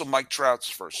was also Mike Trout's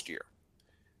first year.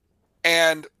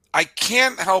 And I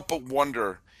can't help but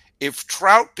wonder if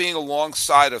Trout being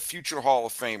alongside a future Hall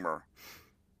of Famer,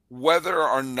 whether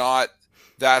or not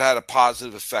that had a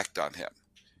positive effect on him.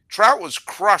 Trout was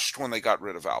crushed when they got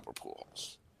rid of Albert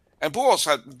Pujols. And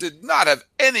Pujols did not have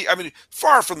any,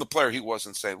 far from the player he was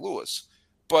in St. Louis.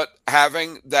 But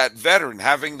having that veteran,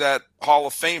 having that Hall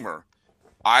of Famer,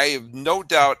 I have no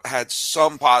doubt had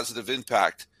some positive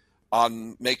impact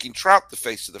on making Trout the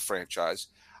face of the franchise.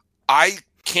 I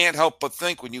can't help but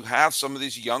think when you have some of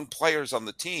these young players on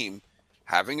the team,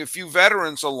 having a few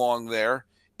veterans along there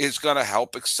is going to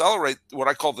help accelerate what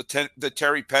I call the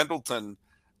Terry Pendleton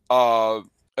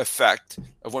effect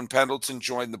of when Pendleton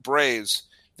joined the Braves,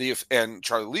 and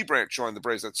Charlie Leibrandt joined the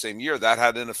Braves that same year. That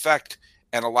had an effect,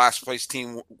 and a last-place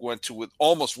team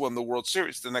almost won the World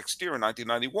Series the next year in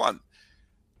 1991.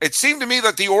 It seemed to me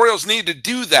that the Orioles need to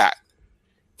do that.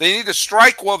 They need to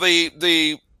strike while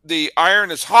the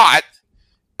iron is hot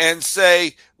and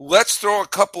say, let's throw a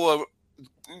couple of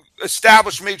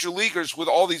established major leaguers with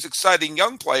all these exciting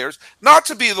young players, not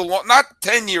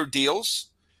 10-year deals,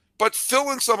 but fill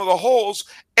in some of the holes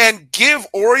and give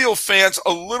Oriole fans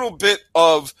a little bit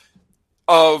of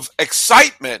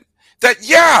excitement that,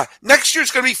 yeah, next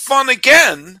year's going to be fun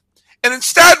again. And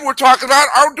instead we're talking about,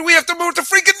 do we have to move to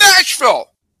freaking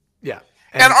Nashville? Yeah.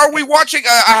 And are we watching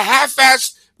a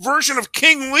half-assed version of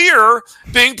King Lear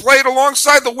being played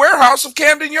alongside the warehouse of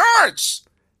Camden Yards?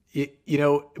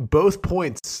 Both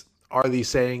points are these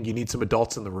saying you need some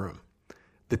adults in the room.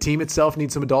 The team itself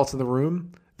needs some adults in the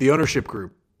room. The ownership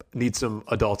group needs some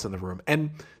adults in the room.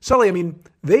 And Sully,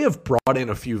 they have brought in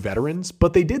a few veterans,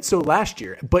 but they did so last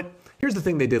year. But here's the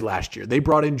thing they did last year. They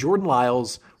brought in Jordan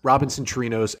Lyles, Robinson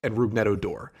Chirinos, and Rougned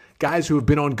Odor. Guys who have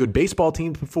been on good baseball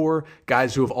teams before,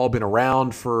 guys who have all been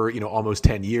around for, almost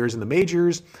 10 years in the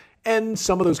majors. And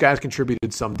some of those guys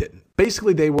contributed, some didn't.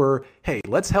 Basically, they were, hey,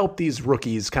 let's help these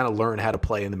rookies kind of learn how to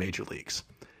play in the major leagues.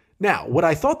 Now, what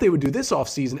I thought they would do this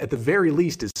offseason at the very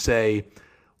least is say,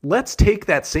 let's take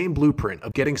that same blueprint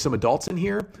of getting some adults in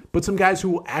here, but some guys who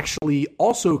will actually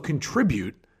also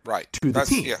contribute to the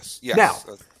team. Yes. Now,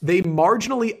 they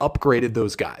marginally upgraded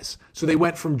those guys. So they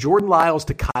went from Jordan Lyles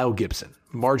to Kyle Gibson,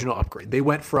 marginal upgrade. They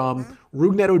went from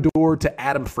Rougned Odor to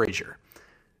Adam Frazier.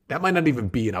 That might not even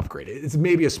be an upgrade. It's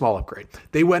maybe a small upgrade.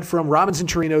 They went from Robinson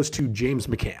Chirinos to James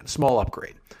McCann, small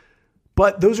upgrade.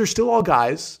 But those are still all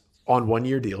guys on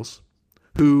one-year deals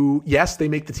who, yes, they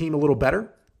make the team a little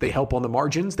better. They help on the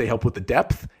margins. They help with the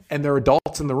depth. And they're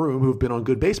adults in the room who've been on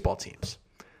good baseball teams.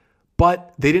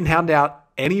 But they didn't hand out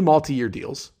any multi-year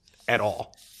deals at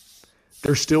all.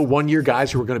 They're still one-year guys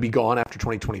who are going to be gone after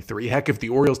 2023. Heck, if the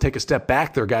Orioles take a step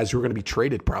back, they're guys who are going to be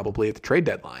traded probably at the trade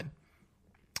deadline.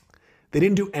 They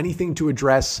didn't do anything to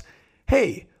address,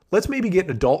 hey, let's maybe get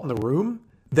an adult in the room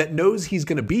that knows he's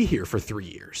going to be here for 3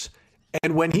 years.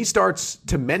 And when he starts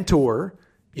to mentor,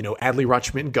 Adley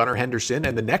Rutschman, Gunnar Henderson,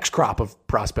 and the next crop of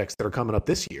prospects that are coming up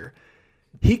this year,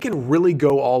 he can really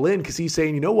go all in because he's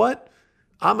saying, you know what?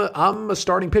 I'm a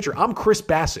starting pitcher. I'm Chris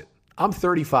Bassett. I'm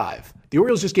 35. The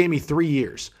Orioles just gave me 3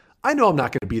 years. I know I'm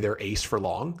not going to be their ace for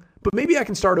long, but maybe I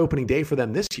can start opening day for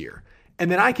them this year. And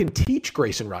then I can teach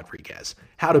Grayson Rodriguez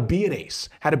how to be an ace,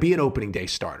 how to be an opening day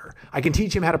starter. I can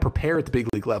teach him how to prepare at the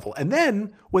big league level. And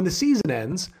then when the season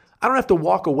ends, I don't have to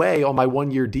walk away on my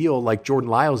one-year deal like Jordan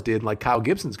Lyles did, like Kyle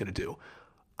Gibson's going to do.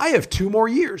 I have 2 more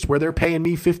years where they're paying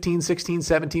me $15, $16,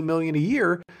 $17 million a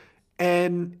year.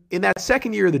 And in that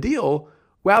second year of the deal,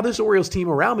 wow, this Orioles team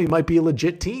around me might be a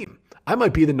legit team. I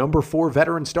might be the number 4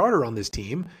 veteran starter on this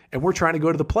team, and we're trying to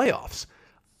go to the playoffs.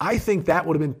 I think that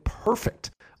would have been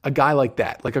perfect. A guy like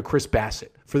that, like a Chris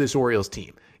Bassett for this Orioles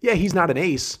team. Yeah, he's not an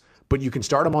ace, but you can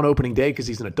start him on opening day because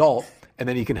he's an adult, and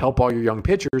then he can help all your young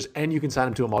pitchers, and you can sign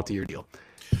him to a multi-year deal.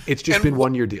 It's just been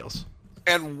one-year deals.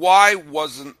 And why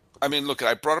wasn't – look,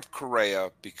 I brought up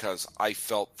Correa because I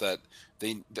felt that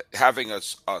having a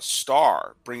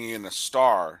star, bringing in a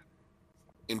star,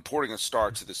 importing a star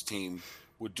to this team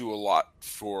would do a lot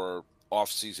for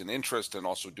off-season interest and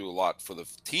also do a lot for the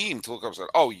team to look up and say,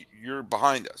 oh, you're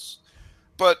behind us.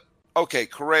 But, okay,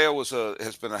 Correa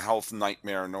has been a health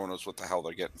nightmare, and no one knows what the hell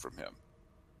they're getting from him.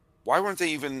 Why weren't they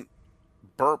even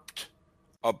burped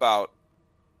about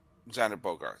Xander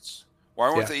Bogaerts? Why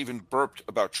weren't they even burped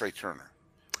about Trey Turner?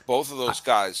 Both of those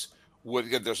guys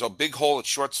there's a big hole at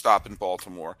shortstop in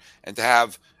Baltimore, and to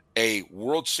have a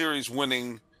World Series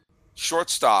winning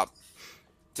shortstop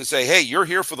to say, hey, you're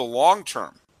here for the long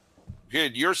term.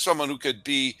 You're someone who could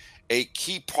be a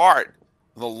key part,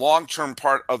 the long-term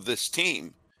part of this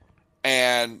team,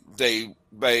 and they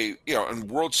and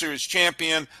World Series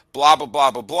champion, blah, blah,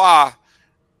 blah, blah, blah,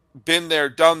 been there,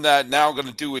 done that, now going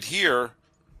to do it here.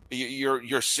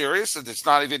 You're serious? And it's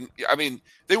not even,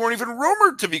 they weren't even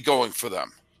rumored to be going for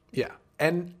them. Yeah.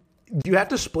 And you have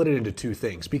to split it into 2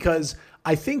 things because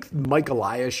I think Mike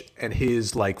Elias and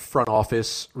his front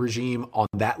office regime on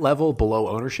that level below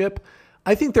ownership,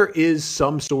 I think there is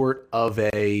some sort of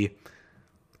a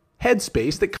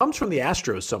headspace that comes from the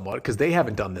Astros somewhat because they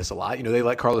haven't done this a lot. They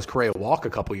let Carlos Correa walk a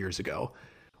couple years ago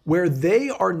where they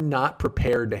are not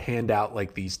prepared to hand out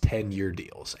these 10-year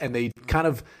deals. And they kind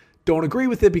of don't agree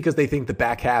with it because they think the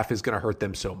back half is going to hurt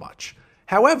them so much.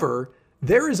 However,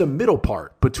 there is a middle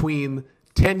part between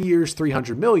 10 years,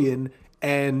 $300 million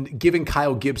and giving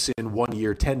Kyle Gibson 1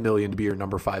 year, $10 million to be your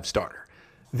number 5 starter.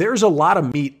 There's a lot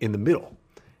of meat in the middle.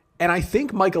 And I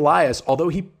think Mike Elias,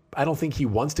 although I don't think he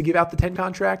wants to give out the 10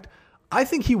 contract. I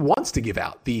think he wants to give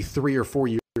out the 3 or 4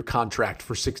 year contract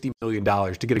for $60 million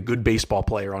to get a good baseball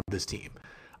player on this team.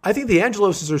 I think the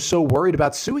Angeloses are so worried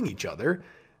about suing each other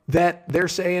that they're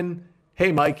saying,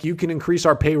 hey, Mike, you can increase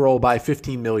our payroll by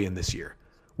 $15 million this year.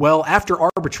 Well, after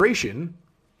arbitration,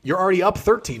 you're already up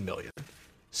 $13 million.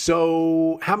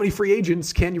 So how many free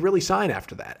agents can you really sign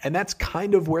after that? And that's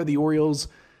kind of where the Orioles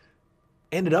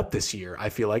ended up this year, I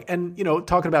feel like. And,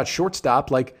 talking about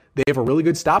shortstop, like they have a really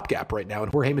good stopgap right now in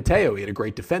Jorge Mateo. He had a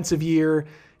great defensive year.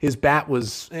 His bat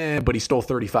was but he stole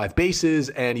 35 bases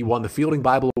and he won the Fielding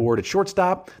Bible Award at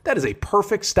shortstop. That is a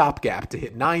perfect stopgap to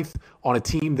hit ninth on a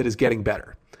team that is getting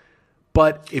better.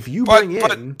 But if you bring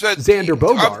in Xander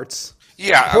Bogaerts,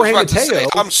 Jorge Mateo,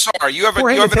 I'm sorry,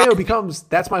 Jorge Mateo becomes,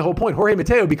 that's my whole point. Jorge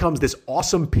Mateo becomes this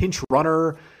awesome pinch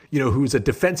runner, who's a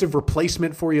defensive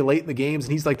replacement for you late in the games.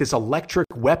 And he's like this electric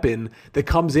weapon that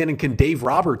comes in and can Dave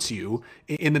Roberts you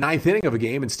in the ninth inning of a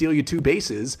game and steal you 2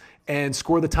 bases and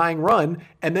score the tying run.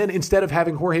 And then instead of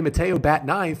having Jorge Mateo bat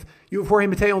ninth, you have Jorge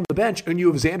Mateo on the bench and you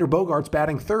have Xander Bogaerts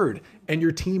batting third, and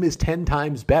your team is 10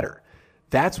 times better.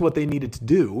 That's what they needed to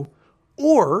do.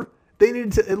 Or they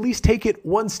needed to at least take it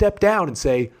one step down and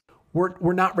say,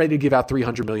 we're not ready to give out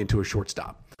 $300 million to a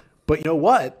shortstop. But you know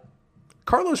what?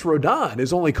 Carlos Rodon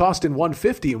is only costing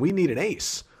 $150 and we need an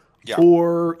ace. Yeah.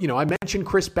 Or, I mentioned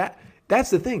Chris Batt. That's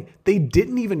the thing. They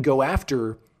didn't even go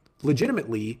after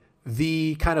legitimately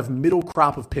the kind of middle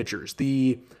crop of pitchers,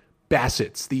 the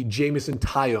Bassetts, the Jameson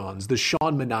Tyons, the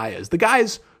Sean Manayas, the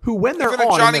guys who, when they're on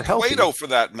Johnny and they're healthy, Cueto for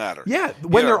that matter. Yeah,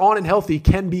 when they're on and healthy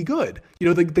can be good.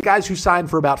 The guys who signed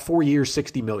for about 4 years,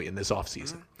 $60 million this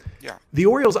offseason. Yeah. The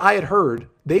Orioles, I had heard,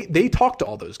 they talked to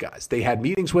all those guys. They had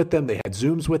meetings with them. They had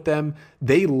Zooms with them.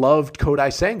 They loved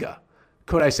Kodai Senga.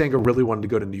 Kodai Senga really wanted to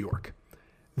go to New York.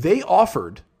 They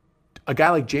offered a guy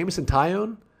like Jameson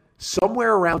Taillon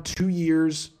somewhere around 2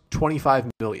 years, $25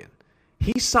 million.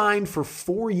 He signed for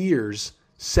 4 years,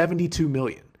 $72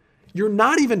 million. You're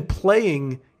not even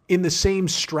playing in the same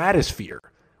stratosphere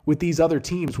with these other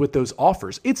teams with those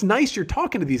offers. It's nice you're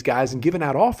talking to these guys and giving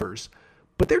out offers,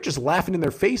 but they're just laughing in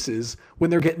their faces when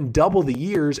they're getting double the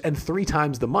years and 3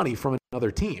 times the money from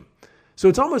another team. So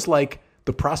it's almost like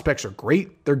the prospects are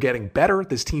great. They're getting better.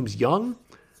 This team's young.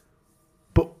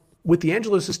 But with the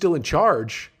Angelos still in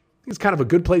charge, I think it's kind of a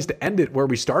good place to end it where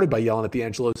we started by yelling at the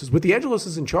Angelos. With the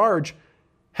Angelos in charge,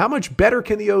 how much better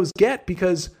can the O's get?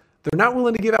 Because they're not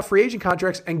willing to give out free agent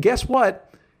contracts. And guess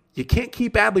what? You can't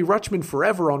keep Adley Rutschman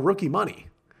forever on rookie money.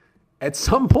 At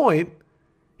some point,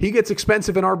 he gets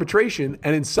expensive in arbitration,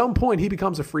 and at some point, he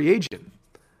becomes a free agent.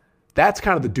 That's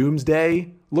kind of the doomsday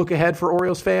look ahead for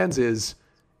Orioles fans is,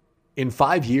 in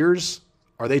 5 years,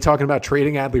 are they talking about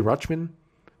trading Adley Rutschman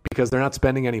because they're not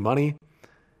spending any money?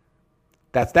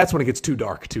 That's when it gets too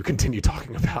dark to continue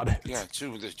talking about it. Yeah,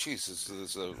 Jesus,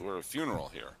 we're a funeral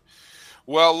here.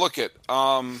 Well, look at.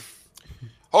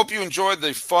 Hope you enjoyed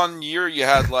the fun year you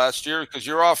had last year, because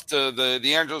you're off to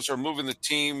the Angelos are moving the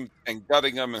team and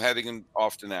gutting them and heading them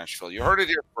off to Nashville. You heard it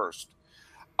here first.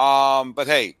 But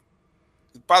hey,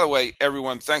 by the way,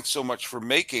 everyone, thanks so much for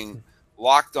making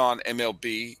Locked On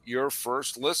MLB your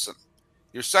first listen.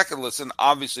 Your second listen,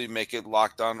 obviously, make it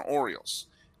Locked On Orioles.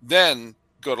 Then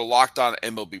go to Locked On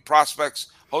MLB Prospects.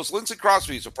 Host Lindsey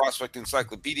Crosby is a prospect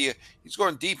encyclopedia. He's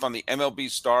going deep on the MLB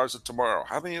stars of tomorrow.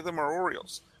 How many of them are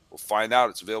Orioles? We'll find out.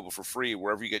 It's available for free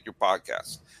wherever you get your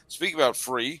podcasts. Speaking about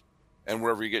free and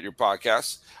wherever you get your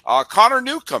podcasts, Connor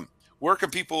Newcomb, where can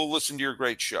people listen to your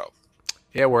great show?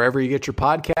 Yeah, wherever you get your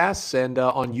podcasts and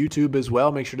on YouTube as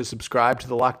well. Make sure to subscribe to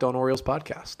the Locked On Orioles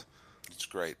podcast. It's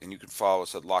great. And you can follow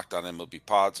us at Locked On MLB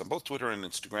Pods on both Twitter and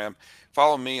Instagram.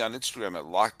 Follow me on Instagram at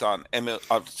Locked On I'm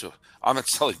at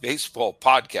Sully Baseball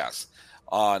Podcast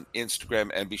on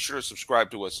Instagram. And be sure to subscribe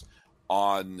to us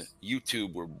on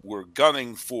YouTube. We're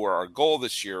gunning for our goal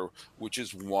this year, which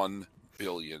is 1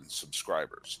 billion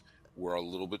subscribers. We're a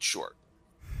little bit short.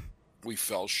 We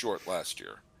fell short last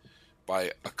year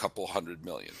by a couple 100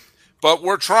 million. But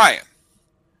we're trying.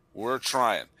 We're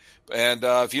trying. And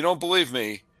if you don't believe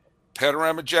me,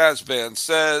 Panorama Jazz Band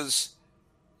says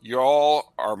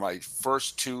y'all are my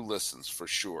first 2 listens for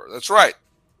sure. That's right.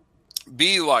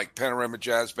 Be like Panorama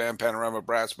Jazz Band, Panorama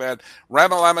Brass Band,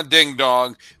 Ramalama Ding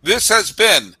Dong. This has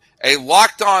been a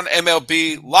Locked On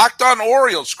MLB, Locked On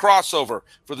Orioles crossover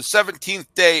for the 17th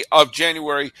day of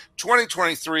January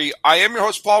 2023. I am your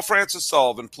host, Paul Francis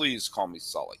Sullivan. Please call me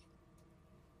Sully.